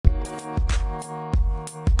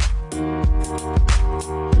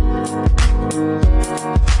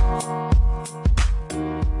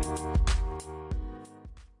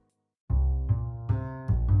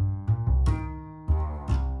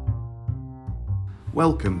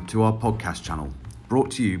Welcome to our podcast channel,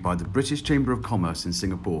 brought to you by the British Chamber of Commerce in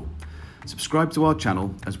Singapore. Subscribe to our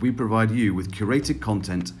channel as we provide you with curated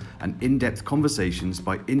content and in-depth conversations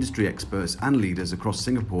by industry experts and leaders across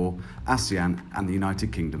Singapore, ASEAN and the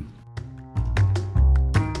United Kingdom.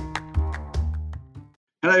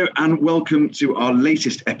 Hello and welcome to our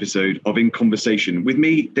latest episode of In Conversation with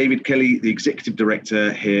me, David Kelly, the Executive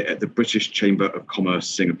Director here at the British Chamber of Commerce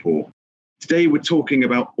Singapore. Today we're talking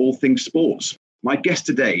about all things sports. My guest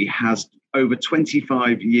today has over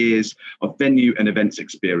 25 years of venue and events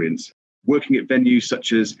experience, working at venues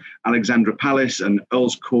such as Alexandra Palace and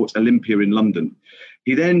Earls Court Olympia in London.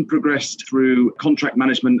 He then progressed through contract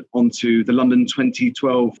management onto the London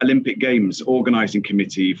 2012 Olympic Games organising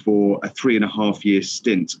committee for a 3.5-year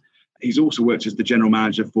stint. He's also worked as the general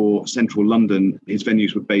manager for Central London. His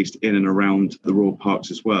venues were based in and around the Royal Parks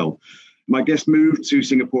as well. My guest moved to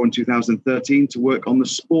Singapore in 2013 to work on the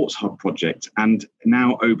Sports Hub project and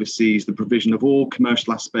now oversees the provision of all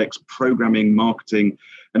commercial aspects, programming, marketing,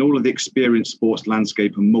 and all of the experienced sports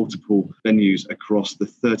landscape and multiple venues across the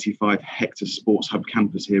 35-hectare Sports Hub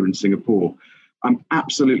campus here in Singapore. I'm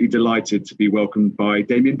absolutely delighted to be welcomed by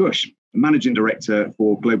Damien Bush, Managing Director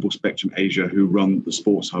for Global Spectrum Asia, who run the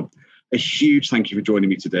Sports Hub. A huge thank you for joining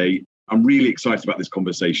me today. I'm really excited about this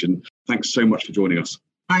conversation. Thanks so much for joining us.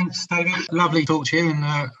 Thanks, David. Lovely to talk to you,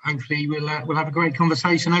 and hopefully we'll have a great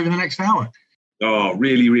conversation over the next hour. Oh,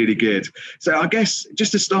 really, really good. So I guess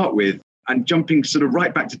just to start with, and jumping sort of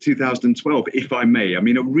right back to 2012, if I may, I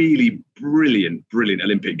mean, a really brilliant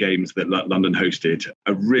Olympic Games that London hosted,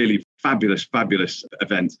 a really fabulous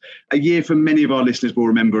event. A year for many of our listeners will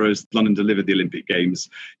remember as London delivered the Olympic Games.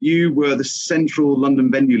 You were the central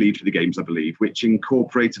London venue lead for the Games, I believe, which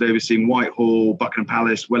incorporated overseeing Whitehall, Buckingham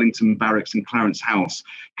Palace, Wellington Barracks and Clarence House.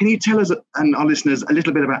 Can you tell us and our listeners a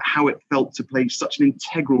little bit about how it felt to play such an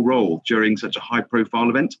integral role during such a high-profile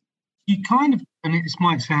event? You kind of, and this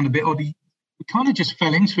might sound a bit odd, you kind of just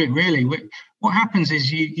fell into it, really. What happens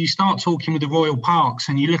is you start talking with the Royal Parks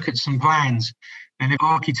and you look at some plans, and the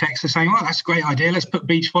architects are saying, well, that's a great idea. Let's put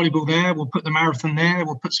beach volleyball there. We'll put the marathon there.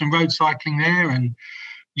 We'll put some road cycling there. And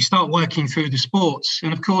you start working through the sports.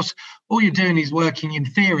 And of course, all you're doing is working in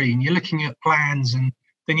theory and you're looking at plans, and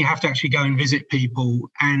then you have to actually go and visit people.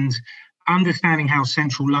 And understanding how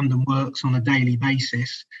central London works on a daily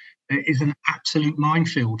basis is an absolute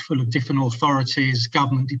minefield full of different authorities,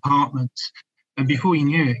 government departments. And before you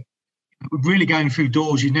knew it, we're really going through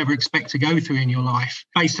doors you'd never expect to go through in your life,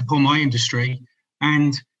 based upon my industry.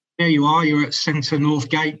 And there you are, you're at Centre North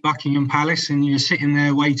Gate, Buckingham Palace, and you're sitting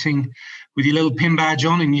there waiting with your little pin badge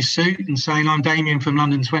on in your suit and saying, I'm Damien from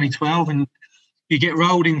London 2012. And you get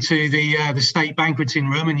rolled into the state banqueting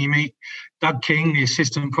room and you meet Doug King, the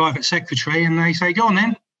Assistant Private Secretary, and they say, go on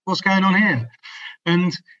then, what's going on here?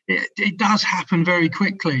 And it does happen very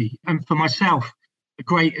quickly. And for myself, a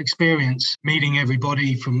great experience meeting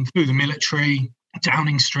everybody from through the military,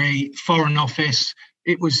 Downing Street, Foreign Office.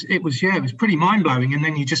 It was pretty mind blowing. And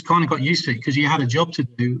then you just kind of got used to it because you had a job to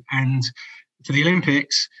do. And for the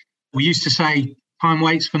Olympics, we used to say time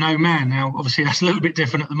waits for no man. Now, obviously, that's a little bit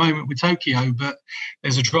different at the moment with Tokyo, but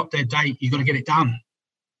there's a drop dead date. You've got to get it done.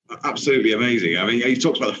 Absolutely amazing. I mean, you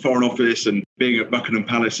talked about the Foreign Office and being at Buckingham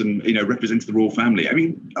Palace and, representing the royal family. I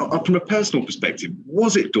mean, from a personal perspective,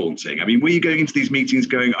 was it daunting? I mean, were you going into these meetings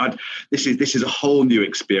going, this is a whole new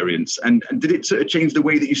experience? And did it sort of change the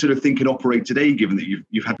way that you sort of think and operate today, given that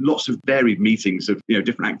you've had lots of varied meetings of,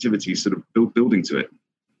 different activities sort of building to it?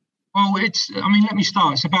 Well, let me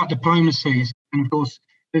start. It's about diplomacy. And of course,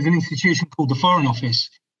 there's an institution called the Foreign Office.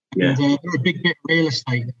 Yeah. And they're a big bit of real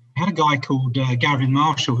estate. I had a guy called Gavin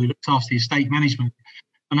Marshall who looked after the estate management.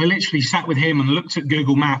 And I literally sat with him and looked at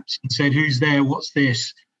Google Maps and said, who's there? What's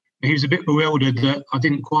this? And he was a bit bewildered that I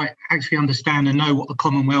didn't quite actually understand and know what the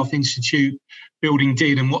Commonwealth Institute building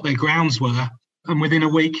did and what their grounds were. And within a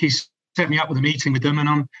week, he set me up with a meeting with them, and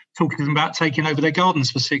I'm talking to them about taking over their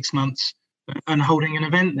gardens for 6 months and holding an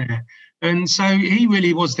event there. And so he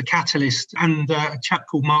really was the catalyst. And a chap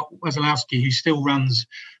called Mark Wesolowski, who still runs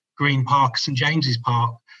Green Park, St James's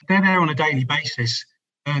Park, they're there on a daily basis,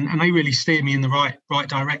 and they really steer me in the right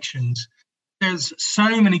directions. There's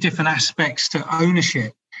so many different aspects to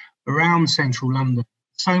ownership around central London,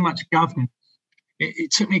 so much governance.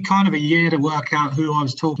 It took me kind of a year to work out who I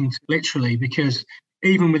was talking to, literally, because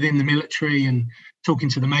even within the military and talking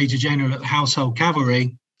to the Major General at the Household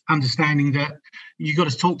Cavalry, understanding that you got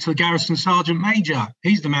to talk to the Garrison Sergeant Major.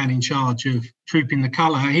 He's the man in charge of trooping the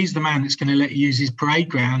colour. He's the man that's going to let you use his parade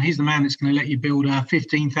ground. He's the man that's going to let you build a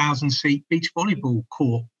 15,000-seat beach volleyball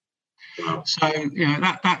court. Wow. So,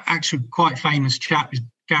 that actual quite famous chap is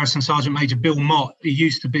Garrison Sergeant Major Bill Mott. He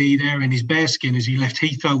used to be there in his bearskin as he left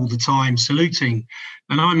Heathrow all the time saluting.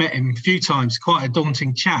 And I met him a few times, quite a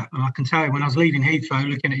daunting chap. And I can tell you, when I was leaving Heathrow,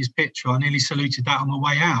 looking at his picture, I nearly saluted that on my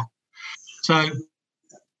way out. So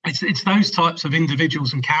it's those types of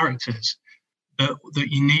individuals and characters that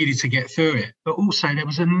you needed to get through it. But also there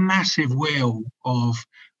was a massive will of,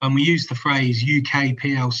 and we use the phrase UK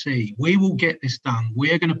PLC, we will get this done.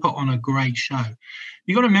 We're going to put on a great show.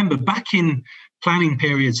 You've got to remember, back in planning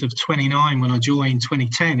periods of 29, when I joined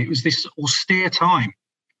 2010, it was this austere time.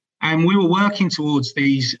 And we were working towards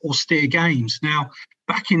these austere games. Now,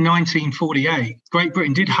 back in 1948, Great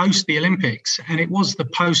Britain did host the Olympics, and it was the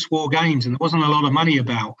post-war games, and there wasn't a lot of money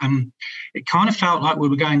about. And it kind of felt like we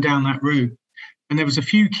were going down that route. And there was a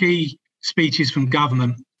few key speeches from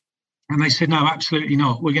government, and they said, no, absolutely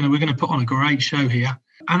not. We're going to put on a great show here.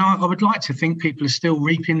 And I would like to think people are still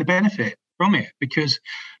reaping the benefit from it, because,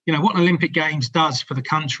 you know, what an Olympic Games does for the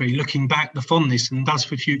country, looking back, the fondness, and does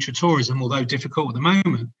for future tourism, although difficult at the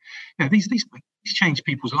moment, you know, these change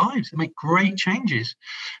people's lives. They make great changes.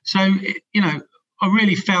 So, I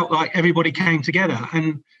really felt like everybody came together,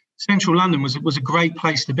 and Central London was a great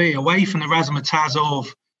place to be, away from the razzmatazz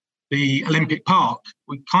of the Olympic Park.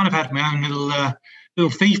 We kind of had my own little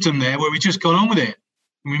fiefdom there, where we just got on with it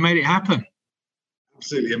and we made it happen.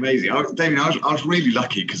 Absolutely amazing. Damien, I was really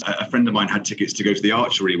lucky because a friend of mine had tickets to go to the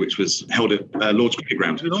archery, which was held at Lord's Cricket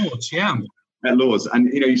Ground. Lord's, yeah. At Lord's,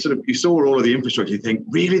 and you saw all of the infrastructure. You think,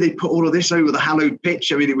 really, they put all of this over the hallowed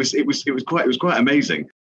pitch? I mean, it was quite amazing.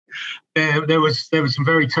 There was some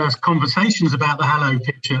very terse conversations about the hallowed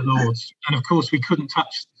pitch at Lord's, and of course we couldn't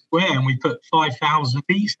touch the square, and we put 5,000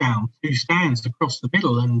 seats down, 2 stands across the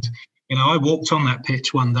middle, and I walked on that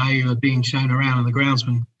pitch one day, being shown around, and the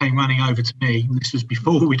groundsman came running over to me. And this was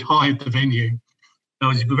before we'd hired the venue. I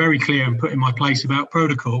was very clear and put in my place about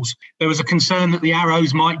protocols. There was a concern that the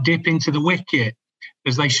arrows might dip into the wicket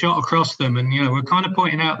as they shot across them. And, we're kind of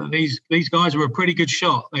pointing out that these guys were a pretty good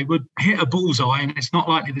shot. They would hit a bullseye, and it's not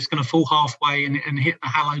likely it's going to fall halfway and hit the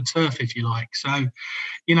hallowed turf, if you like. So,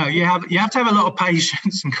 you have to have a lot of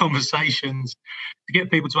patience and conversations to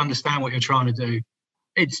get people to understand what you're trying to do.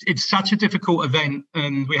 It's such a difficult event,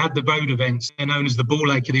 and we had the road events. They're known as the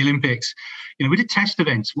ball ache of the Olympics. We did test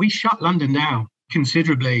events. We shut London down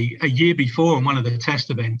considerably a year before on one of the test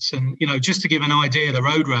events. And, just to give an idea, the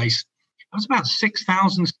road race, it was about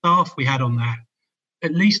 6,000 staff we had on that.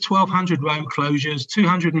 At least 1,200 road closures,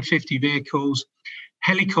 250 vehicles,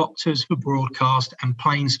 helicopters for broadcast, and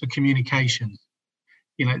planes for communications.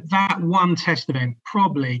 That one test event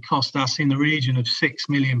probably cost us in the region of £6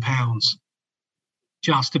 million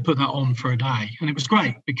just to put that on for a day. And it was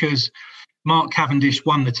great because Mark Cavendish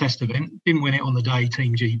won the test event, didn't win it on the day,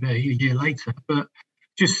 Team GB, a year later. But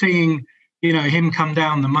just seeing, him come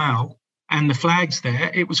down the Mall and the flags there,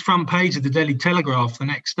 it was front page of the Daily Telegraph the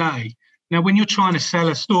next day. Now, when you're trying to sell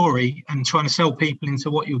a story and trying to sell people into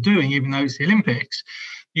what you're doing, even though it's the Olympics,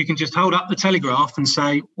 you can just hold up the Telegraph and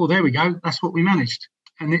say, well, there we go, that's what we managed.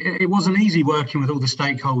 And it wasn't easy working with all the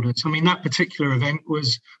stakeholders. I mean, that particular event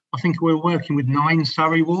was, I think we were working with 9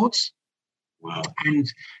 Surrey wards. Wow. And,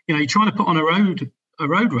 you're trying to put on a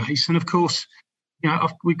road race. And of course,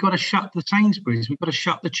 we've got to shut the Sainsbury's. We've got to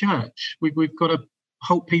shut the church. We've got to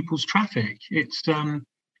halt people's traffic. It's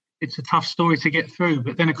a tough story to get through.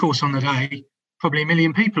 But then, of course, on the day, probably 1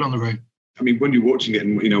 million people on the route. I mean, when you're watching it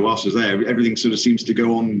and, whilst I was there, everything sort of seems to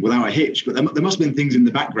go on without a hitch. But there must have been things in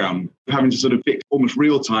the background having to sort of fix almost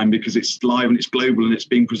real time because it's live and it's global and it's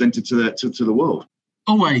being presented to the world.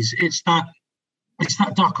 Always. It's that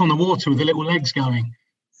duck on the water with the little legs going.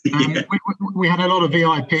 We had a lot of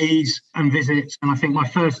VIPs and visits. And I think my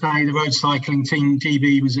first day, the road cycling team,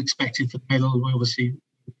 GB, was expected for the medal. We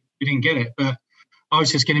didn't get it. But I was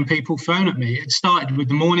just getting people thrown at me. It started with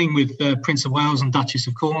the morning with Prince of Wales and Duchess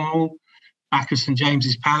of Cornwall. Back of St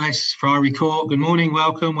James's Palace, Friary Court, good morning,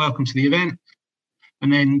 welcome to the event.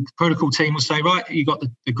 And then the protocol team will say, right, you got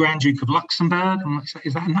the Grand Duke of Luxembourg. I'm like,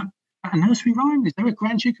 is that a nursery rhyme? Is there a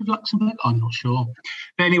Grand Duke of Luxembourg? I'm not sure.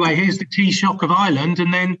 But anyway, here's the Taoiseach of Ireland.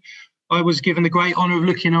 And then I was given the great honour of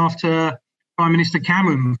looking after Prime Minister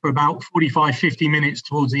Cameron for about 45, 50 minutes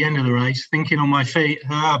towards the end of the race, thinking on my feet,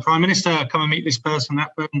 Prime Minister, come and meet this person,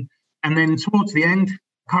 that person. And then towards the end,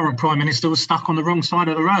 current Prime Minister was stuck on the wrong side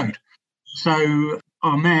of the road. So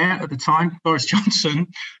our mayor at the time, Boris Johnson,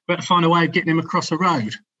 we had to find a way of getting him across a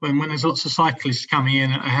road. When there's lots of cyclists coming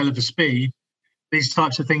in at a hell of a speed, these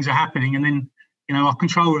types of things are happening. And then, our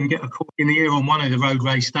control room get a call in the ear on one of the road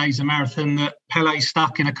race days, a marathon, that Pele's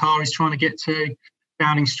stuck in a car. He's trying to get to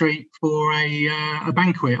Downing Street for a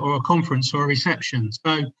banquet or a conference or a reception.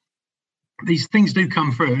 So these things do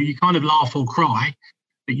come through. You kind of laugh or cry.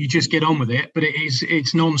 that you just get on with it, but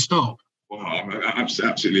it's non-stop. Wow,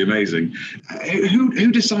 absolutely amazing.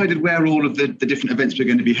 Who decided where all of the different events were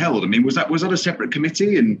going to be held? I mean, was that a separate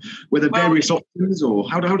committee, and were there various options, or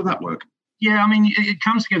how did that work? Yeah, I mean, it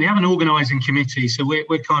comes together. You have an organising committee, so we're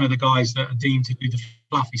kind of the guys that are deemed to do the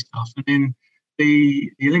fluffy stuff, and then the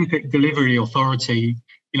Olympic Delivery Authority,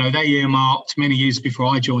 they earmarked many years before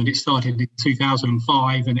I joined. It started in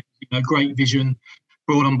 2005, and great vision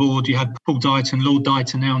brought on board. You had Paul Dighton, Lord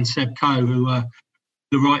Dighton now, and Seb Coe, who were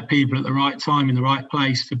the right people at the right time in the right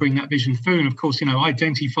place to bring that vision through. And of course,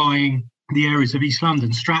 identifying the areas of East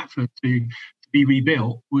London, Stratford, to be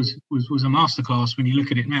rebuilt was a masterclass when you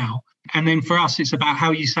look at it now. And then for us, it's about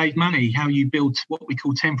how you save money, how you build what we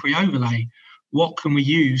call temporary overlay. What can we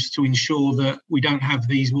use to ensure that we don't have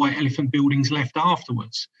these white elephant buildings left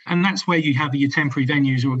afterwards? And that's where you have your temporary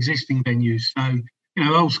venues or existing venues. So,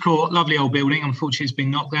 Earls Court, lovely old building. Unfortunately, it's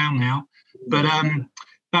been knocked down now. But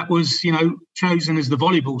that was, chosen as the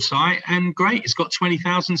volleyball site, and great. It's got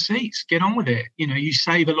 20,000 seats. Get on with it. You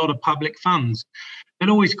save a lot of public funds.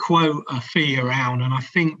 They'll always quote a fee around, and I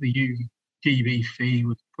think the UGB fee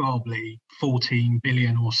was probably 14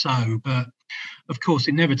 billion or so. But of course,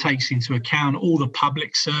 it never takes into account all the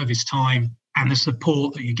public service time and the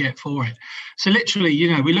support that you get for it. So literally,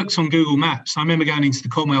 we looked on Google Maps. I remember going into the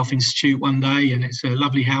Commonwealth Institute one day, and it's a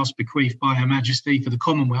lovely house bequeathed by Her Majesty for the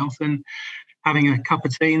Commonwealth, and having a cup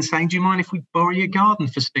of tea and saying, do you mind if we borrow your garden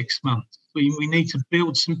for 6 months? We need to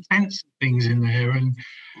build some tents and things in there. And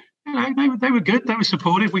they were good. They were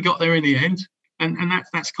supportive. We got there in the end. And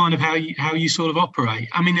that's kind of how you sort of operate.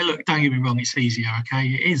 I mean, look, don't get me wrong, it's easier, okay?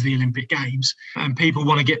 It is the Olympic Games, and people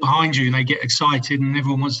want to get behind you and they get excited, and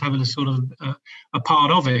everyone wants to have a sort of a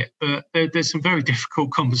part of it. But there's some very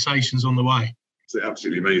difficult conversations on the way. It's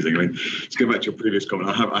absolutely amazing. I mean, to go back to your previous comment,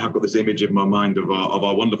 I have got this image in my mind of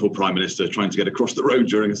our wonderful Prime Minister trying to get across the road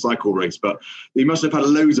during a cycle race, but he must have had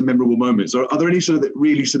loads of memorable moments. Are there any that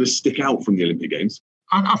really stick out from the Olympic Games?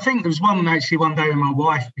 I think there was one day with my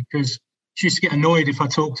wife, because she used to get annoyed if I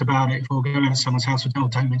talked about it, if I go to someone's house,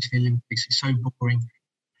 don't mention the Olympics, it's so boring.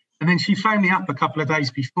 And then she phoned me up a couple of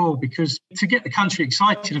days before, because to get the country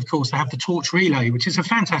excited, of course, they have the torch relay, which is a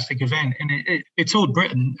fantastic event. And it toured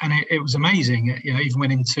Britain, and it was amazing. It even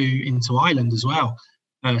went into Ireland as well,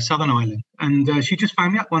 Southern Ireland. And she just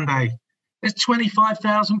phoned me up one day. There's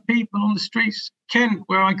 25,000 people on the streets, Kent,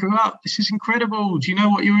 where I grew up. This is incredible. Do you know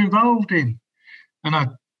what you're involved in? And I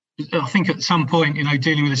think at some point,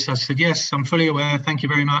 dealing with this, I said, yes, I'm fully aware. Thank you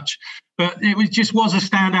very much. But it was a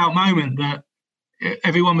standout moment that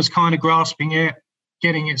everyone was kind of grasping it,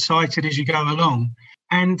 getting excited as you go along.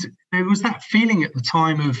 And there was that feeling at the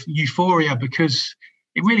time of euphoria, because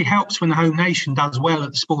it really helps when the home nation does well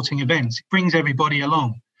at the sporting events. It brings everybody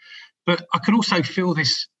along. But I could also feel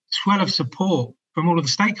this swell of support from all of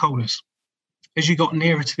the stakeholders as you got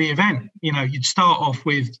nearer to the event. You'd start off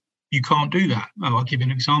with, you can't do that. Oh, I'll give you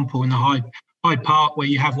an example. In the Hyde Park, where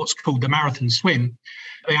you have what's called the marathon swim,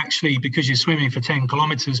 they actually, because you're swimming for 10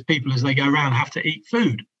 kilometres, people as they go around have to eat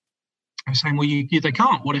food. I'm saying, well, they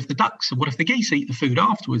can't. What if the ducks, what if the geese eat the food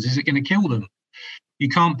afterwards? Is it going to kill them? You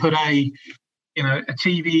can't put a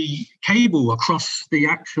TV cable across the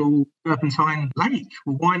actual Serpentine Lake.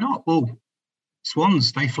 Well, why not? Well,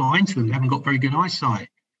 swans, they fly into them. They haven't got very good eyesight.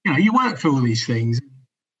 You work through all these things.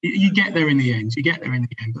 You get there in the end.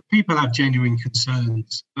 But people have genuine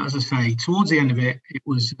concerns. But as I say, towards the end of it, it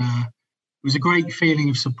was a great feeling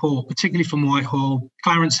of support, particularly from Whitehall.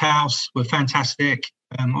 Clarence House were fantastic.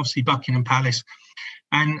 Obviously Buckingham Palace,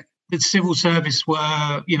 and the civil service were,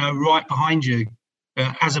 right behind you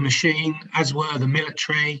as a machine, as were the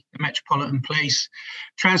military, the Metropolitan Police.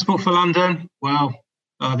 Transport for London, well,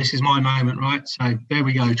 this is my moment, right? So there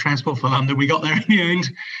we go. Transport for London. We got there in the end.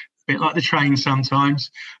 A bit like the train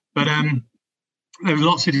sometimes, but there were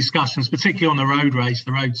lots of discussions, particularly on the road race,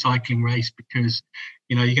 the road cycling race, because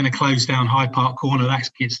you're going to close down Hyde Park Corner. That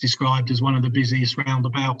gets described as one of the busiest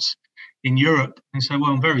roundabouts in Europe. And so,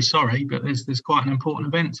 well, I'm very sorry, but there's quite an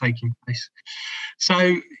important event taking place.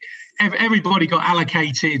 So everybody got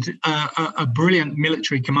allocated a brilliant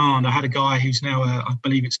military command. I had a guy who's now, I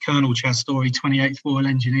believe it's Colonel Chas Story, 28th Royal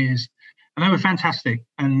Engineers. And they were fantastic,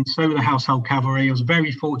 and so were the Household Cavalry. I was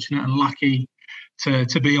very fortunate and lucky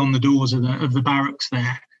to be on the doors of the barracks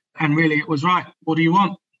there. And really, it was right. What do you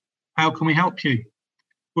want? How can we help you?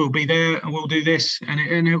 We'll be there, and we'll do this. And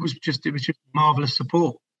it was just marvelous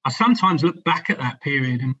support. I sometimes look back at that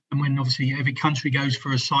period, and when obviously every country goes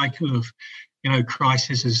through a cycle of,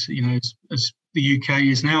 crisis, as the UK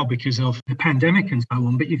is now because of the pandemic and so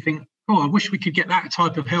on. But you think, I wish we could get that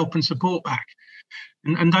type of help and support back.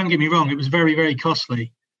 And don't get me wrong, it was very, very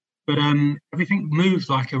costly. but everything moved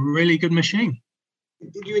like a really good machine.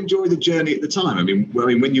 Did you enjoy the journey at the time? I mean,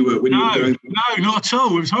 when you were going? No, not at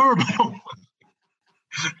all. It was horrible.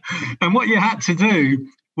 And what you had to do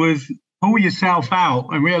was pull yourself out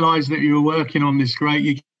and realise that you were working on this great.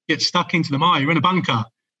 You get stuck into the mire. You're in a bunker,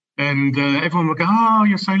 and everyone would go, "Oh,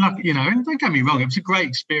 you're so lucky," you know. And don't get me wrong, it was a great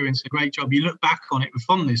experience, a great job. You look back on it with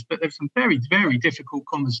fondness, but there's some very, very difficult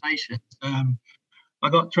conversations. I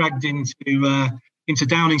got dragged into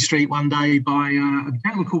Downing Street one day by a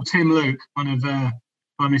gentleman called Tim Luke, one of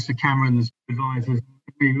Prime Minister Cameron's advisors.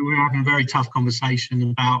 We were having a very tough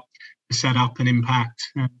conversation about the setup and impact,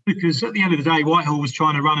 because at the end of the day, Whitehall was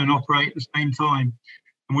trying to run and operate at the same time,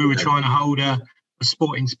 and we were trying to hold a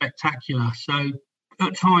sporting spectacular. So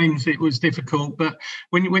at times it was difficult, but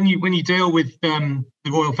when you deal with the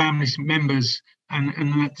royal family members and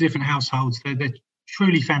the different households, they're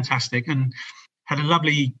truly fantastic. And had a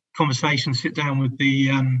lovely conversation, sit down with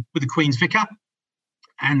the Queen's Vicar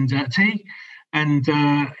and tea, and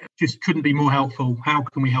just couldn't be more helpful. How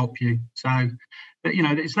can we help you? So, you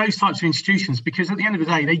know, it's those types of institutions, because at the end of the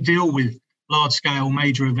day, they deal with large-scale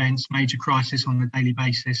major events, major crisis on a daily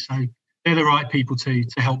basis. So they're the right people to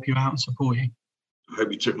help you out and support you. I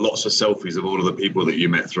hope you took lots of selfies of all of the people that you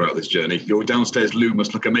met throughout this journey. Your downstairs loo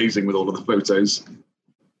must look amazing with all of the photos.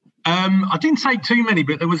 I didn't take too many,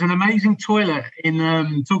 but there was an amazing toilet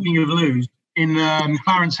in, talking of loos, in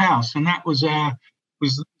Clarence House, and that was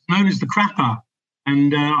known as the Crapper.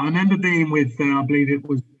 And I remember being with, I believe it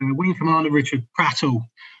was Wing Commander Richard Prattle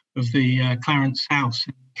of the Clarence House.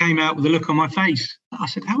 Came out with a look on my face. I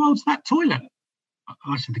said, "How old's that toilet?"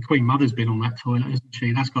 I said, "The Queen Mother's been on that toilet, isn't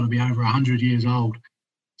she? That's got to be over 100 years old."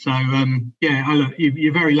 So, look,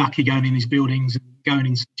 you're very lucky going in these buildings, going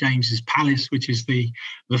in St James's Palace, which is the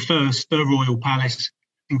royal palace.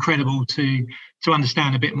 Incredible to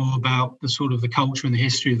understand a bit more about the sort of the culture and the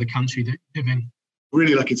history of the country that you live in.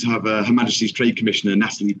 Really lucky to have Her Majesty's Trade Commissioner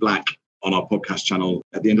Natalie Black on our podcast channel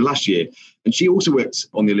at the end of last year. And she also worked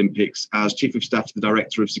on the Olympics as Chief of Staff to the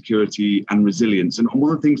Director of Security and Resilience. And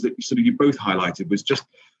one of the things that you both highlighted was just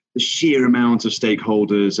the sheer amount of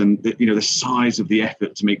stakeholders and the size of the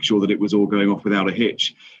effort to make sure that it was all going off without a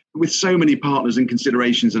hitch. With so many partners and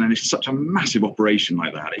considerations, and then it's such a massive operation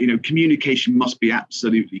like that, communication must be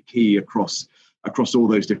absolutely key across all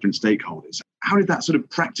those different stakeholders. How did that sort of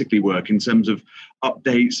practically work in terms of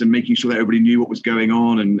updates and making sure that everybody knew what was going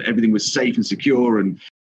on and everything was safe and secure? And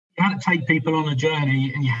you have to take people on a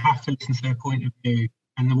journey, and you have to listen to their point of view.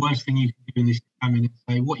 And the worst thing you can do in this is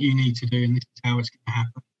say what you need to do, and this is how it's going to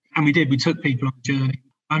happen. And we did. We took people on a journey.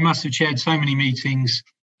 I must have chaired so many meetings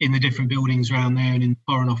in the different buildings around there and in the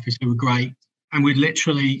Foreign Office. They were great. And we'd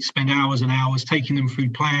literally spend hours and hours taking them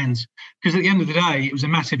through plans, because at the end of the day, it was a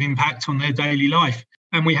massive impact on their daily life.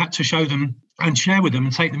 And we had to show them and share with them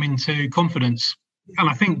and take them into confidence. And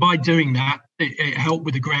I think by doing that, it helped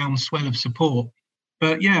with the groundswell of support.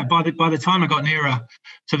 But yeah, by the time I got nearer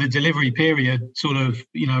to the delivery period, sort of,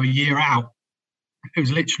 a year out, it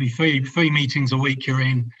was literally three meetings a week you're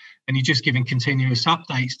in, and you're just giving continuous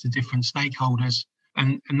updates to different stakeholders.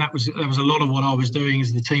 And that was a lot of what I was doing,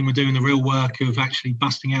 as the team were doing the real work of actually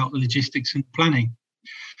busting out the logistics and planning.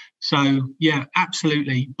 So yeah,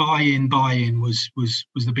 absolutely, buy-in was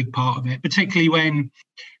the big part of it, particularly when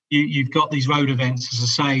you've got these road events, as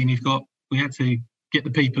I say, and we had to get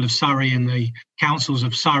the people of Surrey and the councils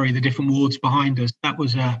of Surrey, the different wards behind us. That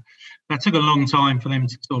took a long time for them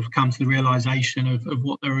to sort of come to the realisation of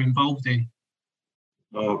what they were involved in.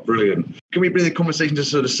 Oh, brilliant. Can we bring the conversation to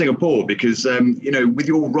sort of Singapore? Because, with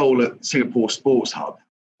your role at Singapore Sports Hub,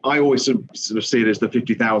 I always sort of see it as the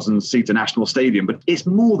 50,000-seater national stadium, but it's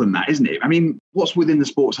more than that, isn't it? I mean, what's within the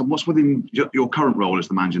Sports Hub? What's within your current role as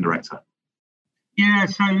the Managing Director? Yeah,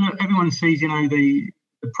 so look, everyone sees, the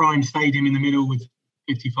prime stadium in the middle with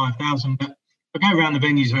 55,000, but I go around the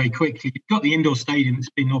venues very quickly. You've got the indoor stadium that's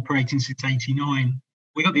been operating since '89.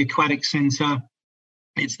 We've got the aquatic centre.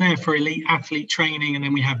 It's there for elite athlete training, and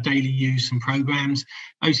then we have daily use and programs.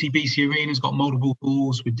 OCBC Arena's got multiple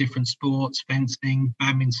halls with different sports, fencing,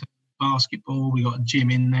 badminton, basketball. We've got a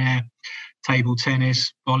gym in there, table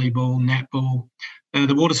tennis, volleyball, netball.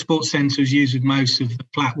 The Water Sports Centre is used with most of the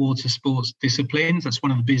flat water sports disciplines. That's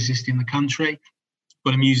one of the busiest in the country.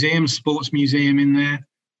 Got a museum, sports museum in there.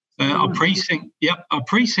 Our precinct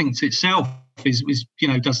itself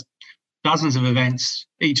does dozens of events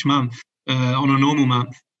each month. On a normal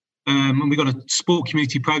month. And we've got a sport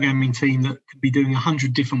community programming team that could be doing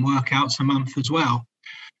 100 different workouts a month as well.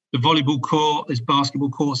 The volleyball court, there's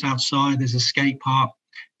basketball courts outside, there's a skate park.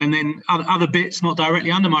 And then other bits not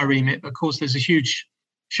directly under my remit, but of course there's a huge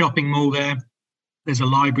shopping mall there. There's a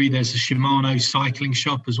library, there's a Shimano cycling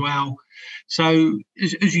shop as well. So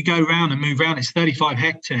as you go around and move around, it's 35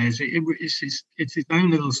 hectares. It's its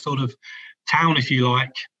own little sort of town, if you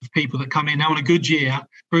like, of people that come in. Now, on a good year,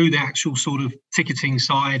 through the actual sort of ticketing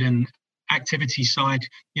side and activity side,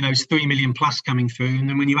 it's 3 million plus coming through. And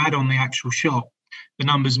then when you add on the actual shop, the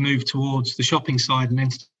numbers move towards the shopping side and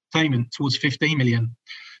entertainment towards 15 million.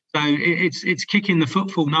 So it's kicking the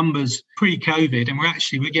footfall numbers pre-COVID, and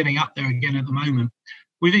we're getting up there again at the moment.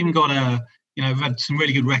 We've even got we've had some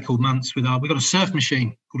really good record months we've got a surf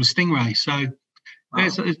machine called a Stingray. So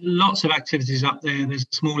there's lots of activities up there. There's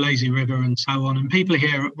a small lazy river and so on, and people are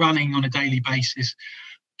here running on a daily basis.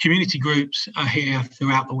 Community groups are here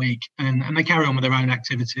throughout the week, and they carry on with their own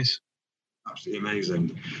activities. Absolutely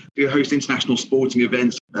amazing. You host international sporting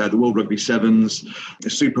events, the World Rugby Sevens, the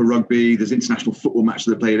Super Rugby. There's international football matches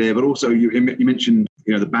that are played here, but also you mentioned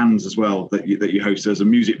the bands as well that you host as a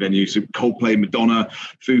music venue. So Coldplay, Madonna,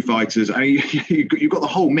 Foo Fighters. I mean, you've got the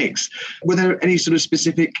whole mix. Were there any sort of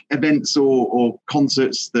specific events or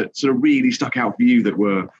concerts that sort of really stuck out for you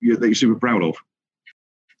that you're super proud of?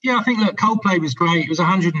 Yeah, I think Coldplay was great. It was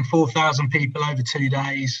 104,000 people over 2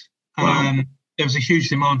 days. Wow. There was a huge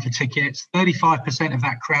demand for tickets. 35% of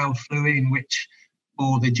that crowd flew in, which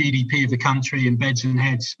for the GDP of the country and beds and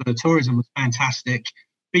heads for the tourism was fantastic.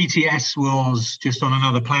 BTS was just on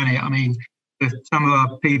another planet. I mean, some of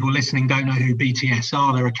our people listening don't know who BTS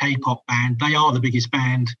are. They're a K-pop band. They are the biggest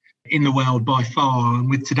band in the world by far. And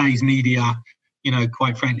with today's media,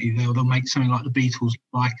 quite frankly, they'll make something like the Beatles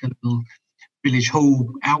like a little Village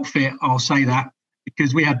Hall outfit. I'll say that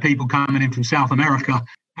because we had people coming in from South America.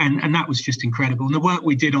 And that was just incredible. And the work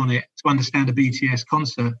we did on it to understand a BTS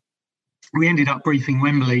concert, we ended up briefing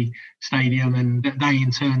Wembley Stadium, and they in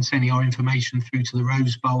turn sending our information through to the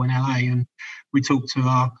Rose Bowl in LA. And we talked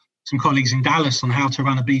to some colleagues in Dallas on how to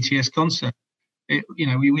run a BTS concert.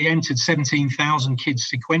 We entered 17,000 kids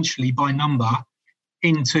sequentially by number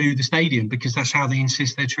into the stadium because that's how they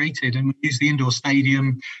insist they're treated. And we used the indoor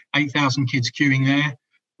stadium, 8,000 kids queuing there.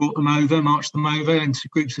 Brought them over, marched them over into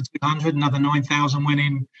groups of 200. Another 9,000 went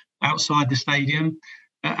in outside the stadium,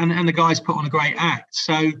 and the guys put on a great act.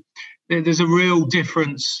 So there's a real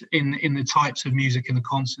difference in the types of music in the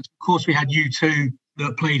concerts. Of course, we had U2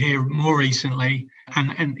 that played here more recently,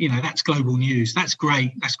 and that's global news. That's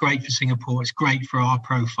great. That's great for Singapore. It's great for our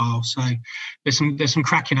profile. So there's some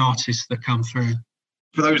cracking artists that come through.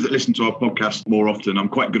 For those that listen to our podcast more often, I'm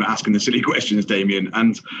quite good at asking the silly questions, Damien.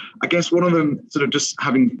 And I guess one of them, sort of just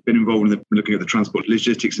having been involved in looking at the Transport,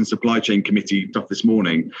 Logistics and Supply Chain Committee stuff this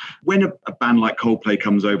morning, when a band like Coldplay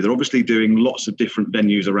comes over, they're obviously doing lots of different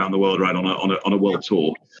venues around the world, right, on a world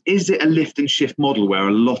tour. Is it a lift and shift model where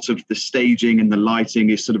a lot of the staging and the lighting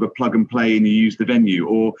is sort of a plug and play and you use the venue?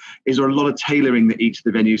 Or is there a lot of tailoring that each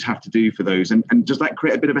of the venues have to do for those? And does that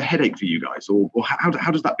create a bit of a headache for you guys? Or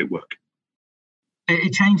how does that bit work?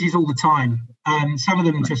 It changes all the time. Some of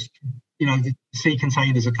them just, the sea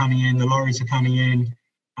containers are coming in, the lorries are coming in,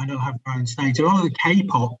 and they'll have their own stage. A lot of the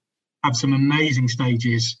K-pop have some amazing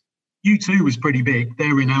stages. U2 was pretty big.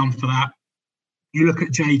 They're renowned for that. You look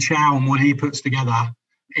at Jay Chou and what he puts together,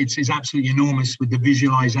 it's absolutely enormous with the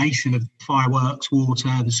visualization of fireworks, water,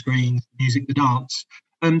 the screens, music, the dance.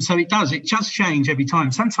 So it just change every time.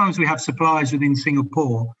 Sometimes we have suppliers within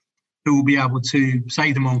Singapore who will be able to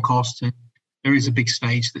save them on cost. And there is a big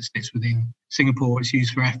stage that sits within Singapore. It's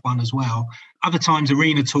used for F1 as well. Other times,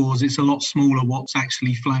 arena tours, it's a lot smaller what's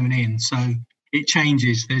actually flown in. So it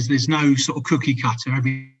changes. There's no sort of cookie cutter.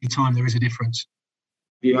 Every time there is a difference.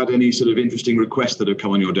 Have you had any sort of interesting requests that have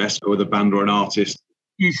come on your desk with a band or an artist?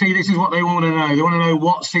 You see, this is what they want to know. They want to know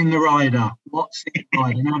what's in the rider. What's in the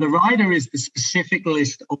rider? Now, the rider is the specific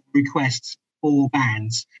list of requests for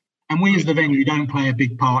bands. And we as the venue don't play a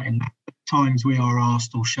big part in that. At times we are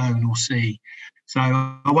asked or shown or see. So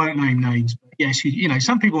I won't name names. But yes,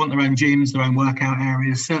 some people want their own gyms, their own workout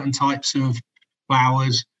areas, certain types of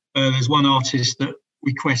flowers. There's one artist that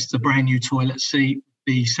requests a brand new toilet seat,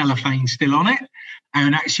 the cellophane still on it.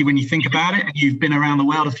 And actually, when you think about it, and you've been around the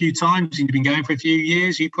world a few times and you've been going for a few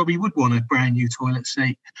years, you probably would want a brand new toilet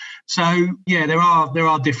seat. So, yeah, there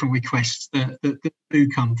are different requests that do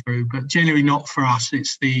come through, but generally not for us.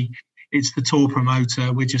 It's the tour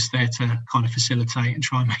promoter. We're just there to kind of facilitate and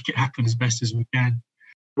try and make it happen as best as we can.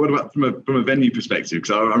 What about from a venue perspective?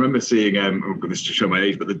 Because I remember seeing, this is to show my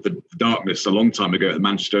age, but the Darkness a long time ago at the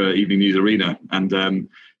Manchester Evening News Arena, and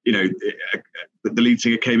the lead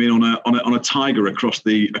singer came in on a tiger across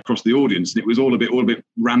the audience, and it was all a bit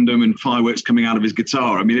random and fireworks coming out of his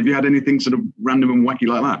guitar. I mean, have you had anything sort of random and wacky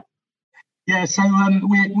like that? Yeah, so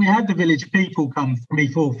we had the village people come from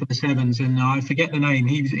E4 for the sevens, and I forget the name.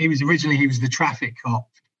 He was originally the traffic cop,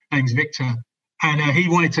 name's Victor, and he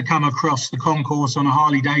wanted to come across the concourse on a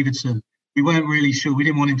Harley Davidson. We weren't really sure. We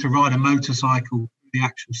didn't want him to ride a motorcycle to the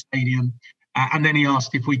actual stadium, and then he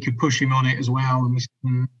asked if we could push him on it as well, and we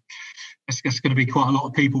said, that's going to be quite a lot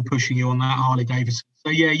of people pushing you on that Harley Davidson.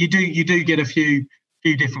 So yeah, you do get a few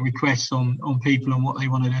different requests on people and what they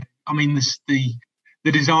want to do. I mean,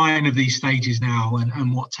 the design of these stages now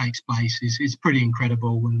and what takes place is pretty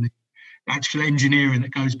incredible, and the actual engineering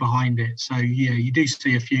that goes behind it. So yeah, you do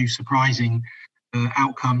see a few surprising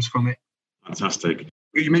outcomes from it. Fantastic.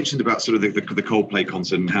 You mentioned about sort of the Coldplay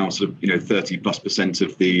concert and how sort of 30+%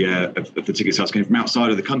 of the ticket sales came from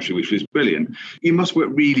outside of the country, which was brilliant. You must work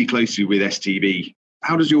really closely with STB.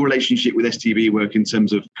 How does your relationship with STB work in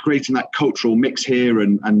terms of creating that cultural mix here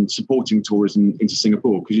and supporting tourism into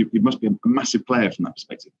Singapore? Because you must be a massive player from that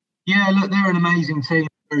perspective. Yeah, look, they're an amazing team.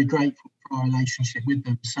 Very grateful for our relationship with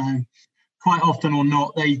them. So quite often or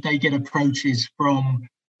not, they get approaches from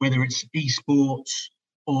whether it's esports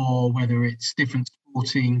or whether it's different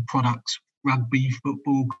sporting products, rugby,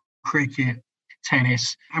 football, cricket,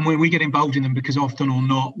 tennis. And when we get involved in them, because often or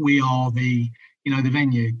not, we are the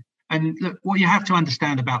venue. And look, what you have to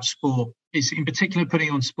understand about sport is, in particular, putting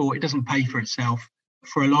on sport, it doesn't pay for itself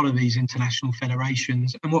for a lot of these international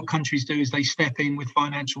federations. And what countries do is they step in with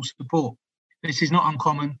financial support. This is not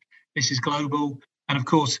uncommon. This is global. And of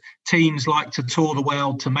course, teams like to tour the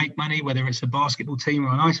world to make money, whether it's a basketball team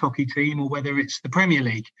or an ice hockey team or whether it's the Premier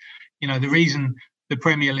League. The reason the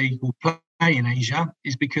Premier League will play in Asia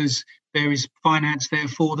is because there is finance there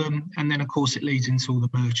for them. And then, of course, it leads into all the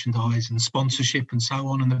merchandise and sponsorship and so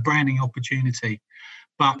on and the branding opportunity.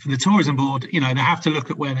 But for the tourism board, they have to look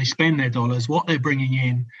at where they spend their dollars, what they're bringing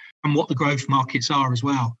in and what the growth markets are as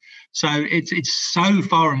well. So it's so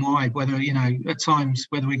far and wide, whether, at times,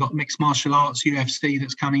 whether we've got mixed martial arts, UFC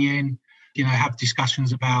that's coming in, have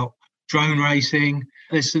discussions about drone racing.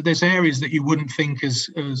 There's areas that you wouldn't think as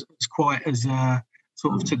quite as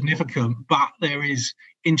sort of significant, but there is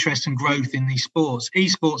interest and growth in these sports.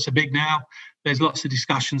 Esports are big now. There's lots of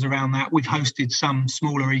discussions around that. We've hosted some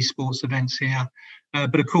smaller esports events here,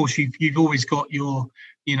 but of course you've always got your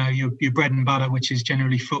bread and butter, which is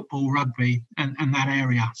generally football, rugby, and that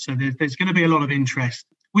area. So there's going to be a lot of interest.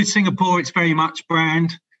 With Singapore, it's very much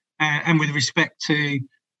brand, and with respect to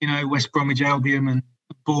West Bromwich Albion and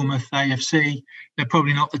Bournemouth AFC, they're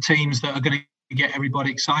probably not the teams that are going to get everybody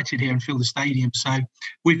excited here and fill the stadium. So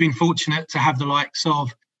we've been fortunate to have the likes of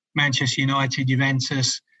Manchester United,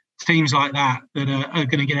 Juventus, teams like that are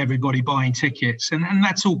going to get everybody buying tickets. And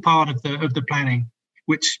that's all part of the planning,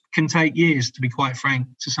 which can take years, to be quite frank,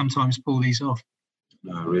 to sometimes pull these off.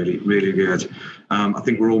 No, really, really good. I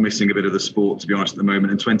think we're all missing a bit of the sport, to be honest, at the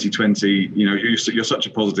moment. In 2020, you're such a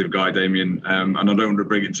positive guy, Damien, and I don't want to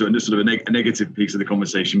bring it to sort of a negative piece of the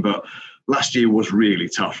conversation, but last year was really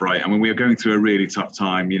tough, right? I mean, we are going through a really tough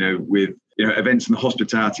time, with events in the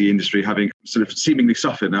hospitality industry having sort of seemingly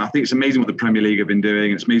suffered. And I think it's amazing what the Premier League have been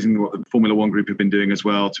doing. It's amazing what the Formula One group have been doing as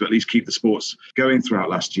well to at least keep the sports going throughout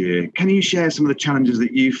last year. Can you share some of the challenges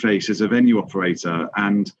that you face as a venue operator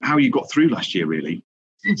and how you got through last year, really?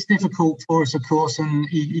 It's difficult for us, of course, and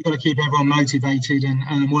you've got to keep everyone motivated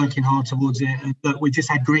and working hard towards it. But we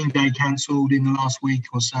just had Green Day cancelled in the last week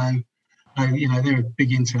or so. They're a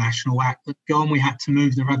big international act that gone. We had to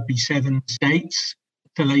move the Rugby 7 dates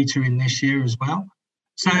to later in this year as well.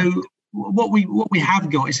 So what we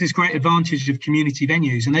have got is this great advantage of community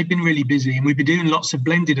venues, and they've been really busy, and we've been doing lots of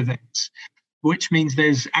blended events, which means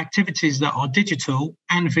there's activities that are digital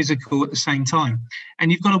and physical at the same time.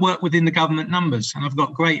 And you've got to work within the government numbers. And I've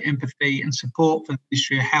got great empathy and support for the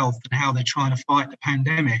Ministry of Health and how they're trying to fight the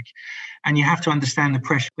pandemic. And you have to understand the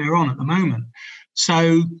pressure they're on at the moment.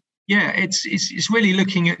 So, yeah, it's really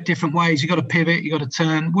looking at different ways. You've got to pivot, you've got to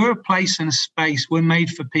turn. We're a place and a space. We're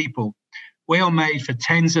made for people. We are made for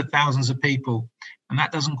tens of thousands of people. And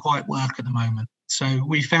that doesn't quite work at the moment. So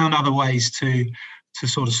we found other ways to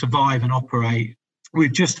sort of survive and operate.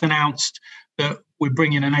 We've just announced that we're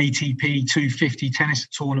bringing an ATP 250 tennis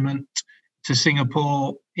tournament to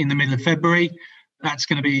Singapore in the middle of February. That's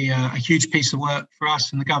going to be a huge piece of work for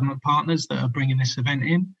us and the government partners that are bringing this event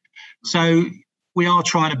in. So we are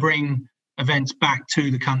trying to bring events back to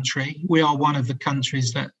the country. We are one of the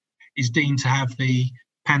countries that is deemed to have the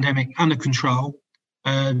pandemic under control.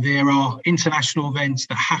 There are international events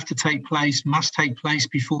that have to take place, must take place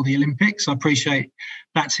before the Olympics. I appreciate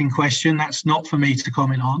that's in question. That's not for me to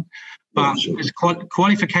comment on. But there's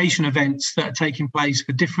qualification events that are taking place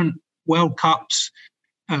for different World Cups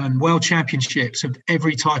world championships of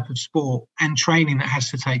every type of sport and training that has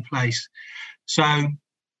to take place. So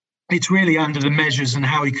it's really under the measures and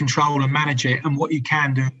how you control and manage it and what you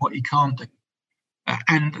can do and what you can't do.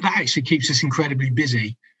 And that actually keeps us incredibly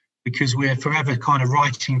busy because we're forever kind of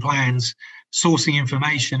writing plans, sourcing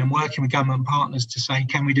information and working with government partners to say,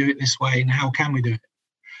 can we do it this way and how can we do it?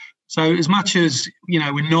 So as much as,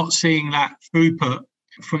 we're not seeing that throughput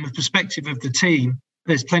from the perspective of the team,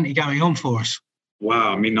 there's plenty going on for us.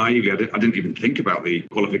 Wow. I mean, naively, I didn't even think about the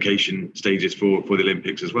qualification stages for the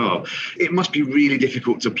Olympics as well. It must be really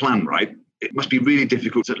difficult to plan, right? It must be really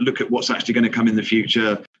difficult to look at what's actually going to come in the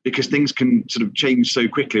future because things can sort of change so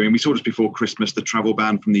quickly. I mean, we saw this before Christmas, the travel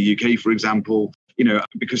ban from the UK, for example,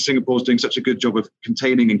 because Singapore's doing such a good job of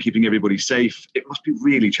containing and keeping everybody safe. It must be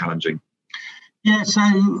really challenging. Yeah, so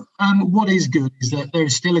what is good is that there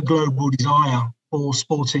is still a global desire for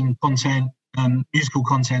sporting content, musical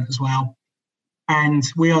content as well. And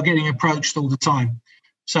we are getting approached all the time.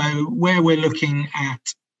 So where we're looking at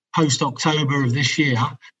post-October of this year,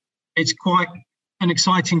 it's quite an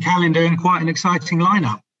exciting calendar and quite an exciting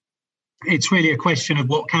lineup. It's really a question of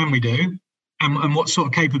what can we do and what sort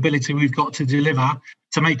of capability we've got to deliver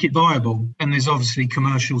to make it viable. And there's obviously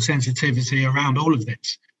commercial sensitivity around all of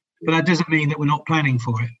this. But that doesn't mean that we're not planning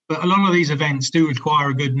for it. But a lot of these events do require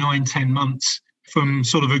a good 9-10 months from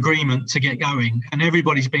sort of agreement to get going. And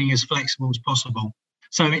everybody's being as flexible as possible.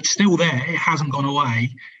 So it's still there. It hasn't gone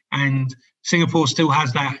away. And Singapore still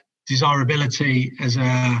has that desirability as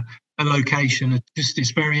a location.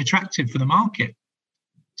 It's very attractive for the market.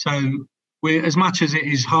 So we're, as much as it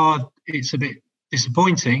is hard, it's a bit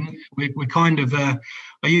disappointing. We're kind of, I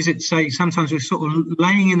use it to say, sometimes we're sort of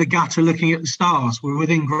laying in the gutter looking at the stars. We're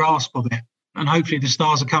within grasp of it. And hopefully the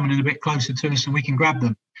stars are coming in a bit closer to us and we can grab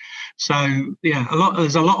them. So, yeah,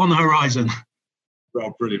 there's a lot on the horizon.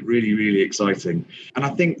 Well, brilliant. Really, really exciting. And I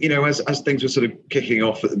think, as things were sort of kicking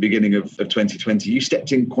off at the beginning of 2020, you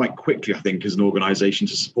stepped in quite quickly, I think, as an organisation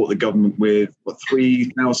to support the government with,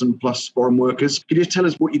 3,000 plus foreign workers. Could you just tell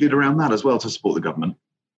us what you did around that as well to support the government?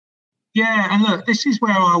 Yeah, and look, this is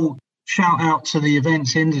where I'll shout out to the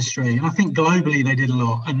events industry. And I think globally they did a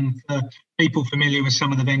lot. And people familiar with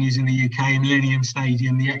some of the venues in the UK, Millennium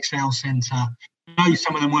Stadium, the Excel Centre, I know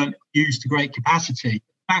some of them weren't used to great capacity.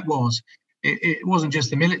 The fact was, it wasn't just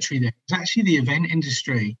the military there. It was actually the event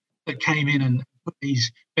industry that came in and put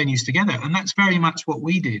these venues together. And that's very much what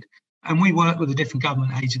we did. And we worked with the different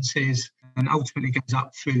government agencies and ultimately goes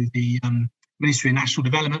up through the Ministry of National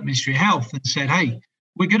Development, Ministry of Health, and said, hey,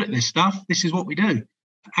 we're good at this stuff. This is what we do.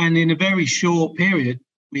 And in a very short period,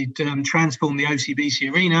 we'd transformed the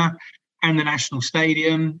OCBC Arena and the National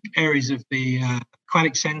Stadium, areas of the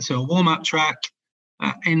Aquatic Centre, warm-up track,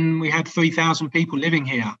 and we had 3,000 people living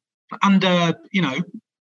here under,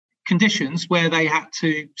 conditions where they had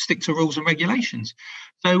to stick to rules and regulations.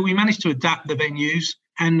 So we managed to adapt the venues.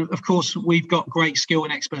 And of course, we've got great skill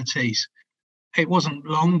and expertise. It wasn't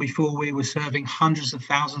long before we were serving hundreds of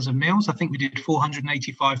thousands of meals. I think we did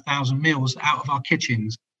 485,000 meals out of our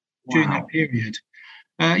kitchens during that period.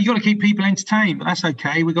 You've got to keep people entertained, but that's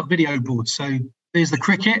okay. We've got video boards. So there's the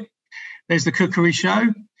cricket, there's the cookery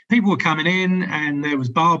show. People were coming in and there was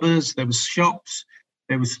barbers, there was shops,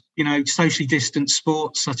 there was, socially distant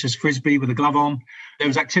sports such as Frisbee with a glove on. There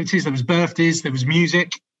was activities, there was birthdays, there was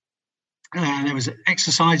music, there was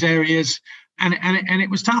exercise areas, and it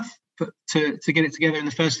was tough to get it together in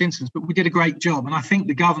the first instance, but we did a great job. And I think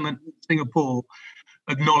the government of Singapore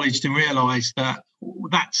acknowledged and realised that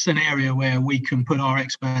that's an area where we can put our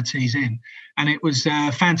expertise in. And it was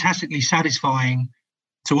fantastically satisfying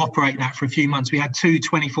to operate that for a few months. We had 2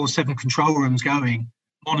 24/7 control rooms going,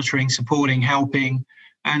 monitoring, supporting, helping.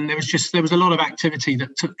 And there was a lot of activity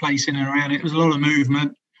that took place in and around it. There was a lot of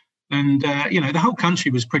movement. And, the whole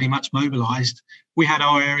country was pretty much mobilised. We had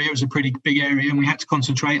our area, it was a pretty big area, and we had to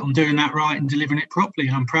concentrate on doing that right and delivering it properly.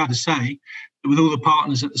 And I'm proud to say that with all the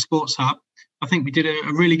partners at the Sports Hub, I think we did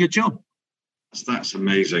a really good job. That's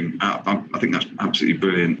amazing. I think that's absolutely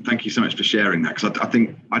brilliant. Thank you so much for sharing that, because I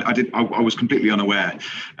think I was completely unaware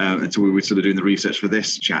until we were sort of doing the research for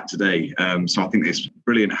this chat today. So I think it's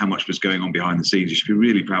brilliant how much was going on behind the scenes. You should be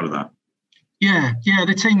really proud of that. Yeah,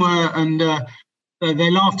 the team were, and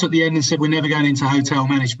they laughed at the end and said, we're never going into hotel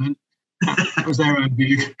management. That was their own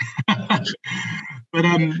view. But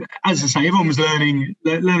as I say, everyone was learning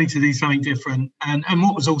to do something different. And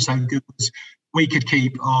what was also good was we could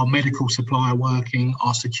keep our medical supplier working,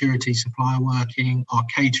 our security supplier working, our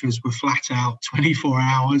caterers were flat out 24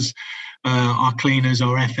 hours, our cleaners,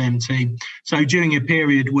 our FM team. So during a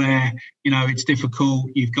period where, it's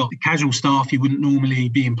difficult, you've got casual staff you wouldn't normally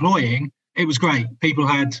be employing, it was great. People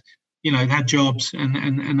had they had jobs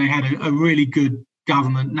and they had a really good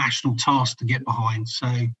government national task to get behind. So,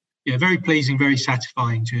 yeah, very pleasing, very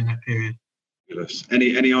satisfying during that period.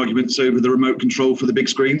 Any arguments over the remote control for the big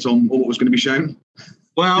screens on what was going to be shown?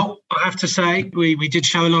 Well, I have to say, we did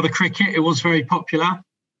show a lot of cricket. It was very popular.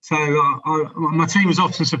 So my team was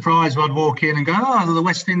often surprised when I'd walk in and go, the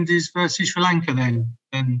West Indies versus Sri Lanka then.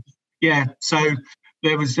 And yeah, so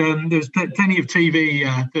there was plenty of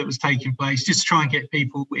TV that was taking place just to try and get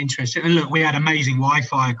people interested. And look, we had amazing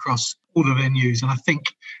Wi-Fi across all the venues, and I think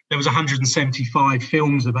there was 175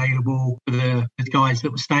 films available for the guys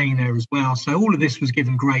that were staying there as well. So all of this was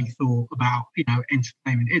given great thought about,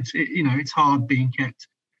 entertainment. It's hard being kept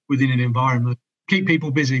within an environment. Keep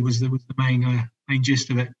people busy was the main gist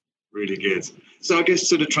of it. Really good. So I guess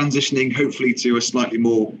sort of transitioning hopefully to a slightly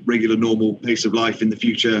more regular, normal pace of life in the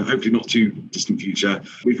future, hopefully not too distant future.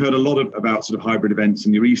 We've heard a lot about sort of hybrid events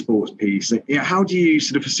and your esports piece. How do you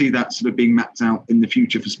sort of foresee that sort of being mapped out in the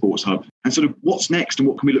future for Sports Hub? And sort of what's next and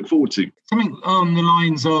what can we look forward to? Something on the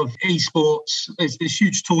lines of esports. There's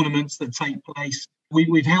huge tournaments that take place.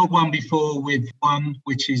 We've held one before with One,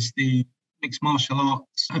 which is the mixed martial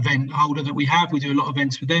arts event holder that we have. We do a lot of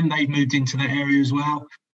events with them. They've moved into that area as well.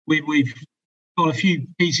 We've got a few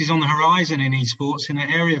pieces on the horizon in esports in that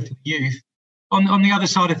area for the youth. On the other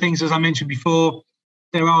side of things, as I mentioned before,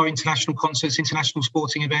 there are international concerts, international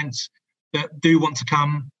sporting events that do want to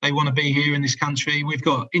come. They want to be here in this country. We've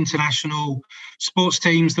got international sports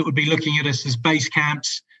teams that would be looking at us as base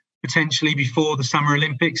camps, potentially before the Summer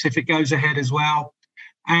Olympics, if it goes ahead as well.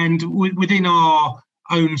 And within our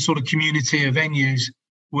own sort of community of venues,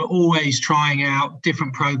 we're always trying out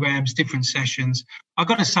different programs, different sessions. I've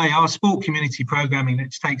got to say, our sport community programming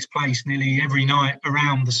that takes place nearly every night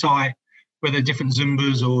around the site, whether different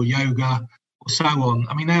Zumbas or yoga or so on,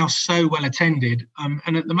 I mean, they are so well attended.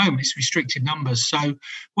 And at the moment, it's restricted numbers. So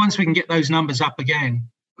once we can get those numbers up again,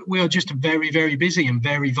 we are just very, very busy and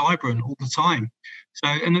very vibrant all the time. So,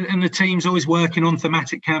 and the team's always working on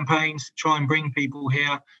thematic campaigns to try and bring people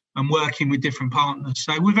here and working with different partners.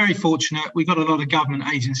 So we're very fortunate. We've got a lot of government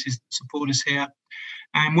agencies that support us here.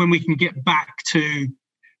 And when we can get back to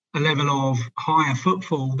a level of higher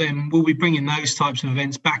footfall, then we'll be bringing those types of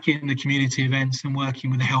events back in the community events and working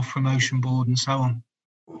with the Health Promotion Board and so on.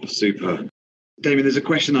 Super. David, there's a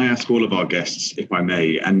question I ask all of our guests, if I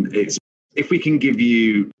may, and it's, if we can give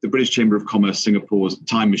you the British Chamber of Commerce Singapore's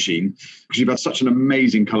time machine, because you've had such an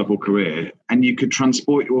amazing, colourful career, and you could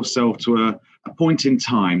transport yourself to a point in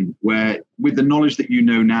time where, with the knowledge that you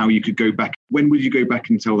know now, you could go back. When would you go back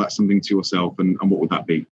and tell that something to yourself, and what would that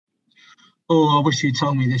be? Oh, I wish you'd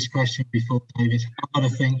told me this question before, David. I've got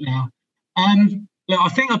to think now. Look, I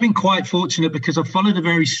think I've been quite fortunate because I've followed a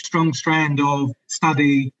very strong strand of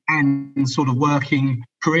study and sort of working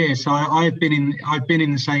career. So I've been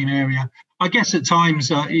in the same area. I guess at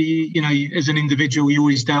times, as an individual, you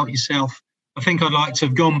always doubt yourself. I think I'd like to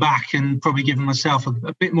have gone back and probably given myself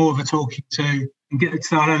a bit more of a talking to and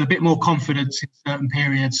start a bit more confidence in certain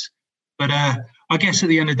periods. But I guess at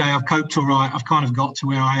the end of the day, I've coped all right. I've kind of got to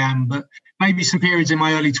where I am. But maybe some periods in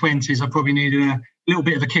my early 20s, I probably needed a little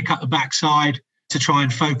bit of a kick up the backside to try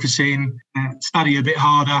and focus in, study a bit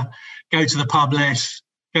harder, go to the pub less,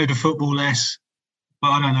 go to football less. But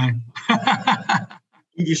I don't know.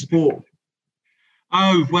 Who do you support?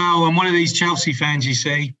 Oh, well, I'm one of these Chelsea fans, you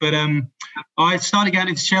see. But I started going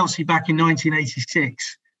into Chelsea back in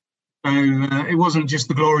 1986. So it wasn't just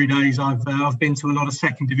the glory days. I've been to a lot of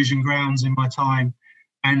second division grounds in my time.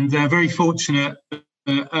 And very fortunate,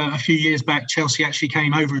 a few years back, Chelsea actually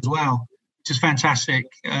came over as well, which is fantastic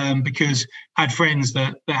because I had friends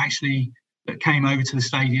that came over to the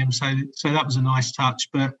stadium. So that was a nice touch.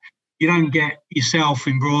 But you don't get yourself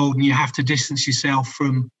embroiled and you have to distance yourself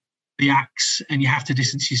from the acts and you have to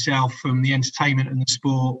distance yourself from the entertainment and the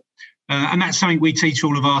sport. And that's something we teach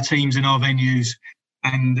all of our teams in our venues.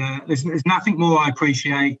 And there's nothing more I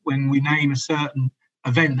appreciate when we name a certain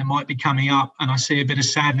event that might be coming up and I see a bit of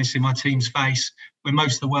sadness in my team's face when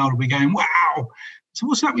most of the world will be going, wow, so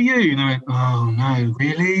what's up with you? You know, oh no,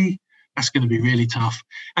 really? That's going to be really tough.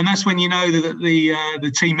 And that's when you know that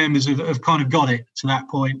the team members have kind of got it to that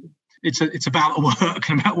point. It's about the work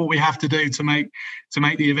and about what we have to do to make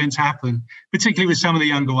the events happen, particularly with some of the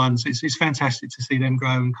younger ones. It's fantastic to see them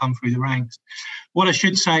grow and come through the ranks. What I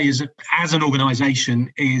should say is that as an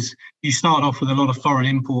organisation is you start off with a lot of foreign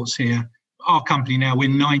imports here. Our company now, we're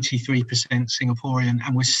 93% Singaporean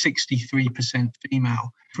and we're 63%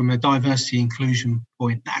 female. From a diversity inclusion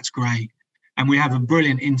point, that's great. And we have a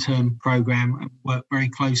brilliant intern program and work very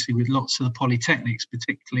closely with lots of the polytechnics,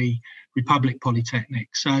 particularly Republic Polytechnic.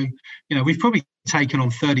 So, we've probably taken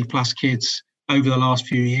on 30 plus kids over the last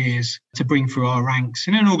few years to bring through our ranks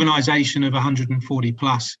in an organisation of 140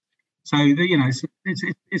 plus. So,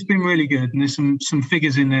 it's been really good. And there's some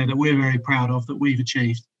figures in there that we're very proud of that we've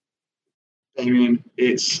achieved. Damien,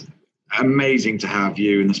 it's amazing to have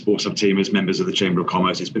you and the Sports Hub team as members of the Chamber of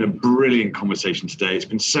Commerce. It's been a brilliant conversation today. It's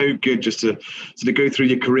been so good just to sort of go through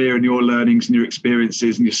your career and your learnings and your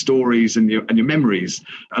experiences and your stories and your memories,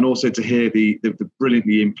 and also to hear the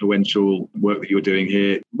brilliantly influential work that you're doing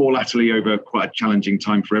here, more latterly over quite a challenging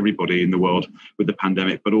time for everybody in the world with the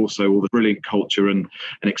pandemic, but also all the brilliant culture and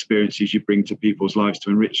experiences you bring to people's lives to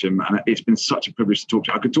enrich them. And it's been such a privilege to talk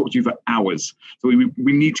to you. I could talk to you for hours. So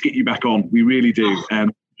we need to get you back on. We really do.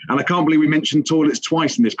 And I can't believe we mentioned toilets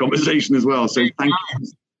twice in this conversation as well. So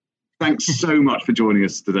thanks so much for joining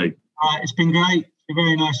us today. It's been great. It's been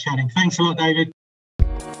very nice chatting. Thanks a lot, David.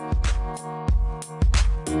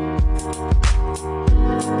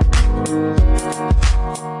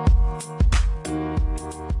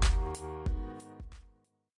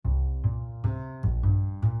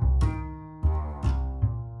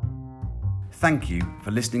 Thank you for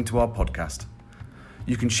listening to our podcast.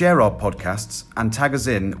 You can share our podcasts and tag us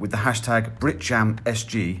in with the hashtag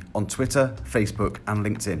BritChamSG on Twitter, Facebook and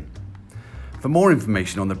LinkedIn. For more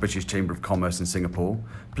information on the British Chamber of Commerce in Singapore,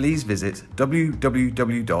 please visit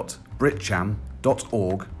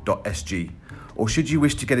www.britcham.org.sg. Or should you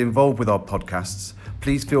wish to get involved with our podcasts,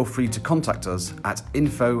 please feel free to contact us at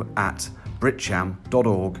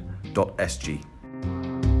info@britcham.org.sg.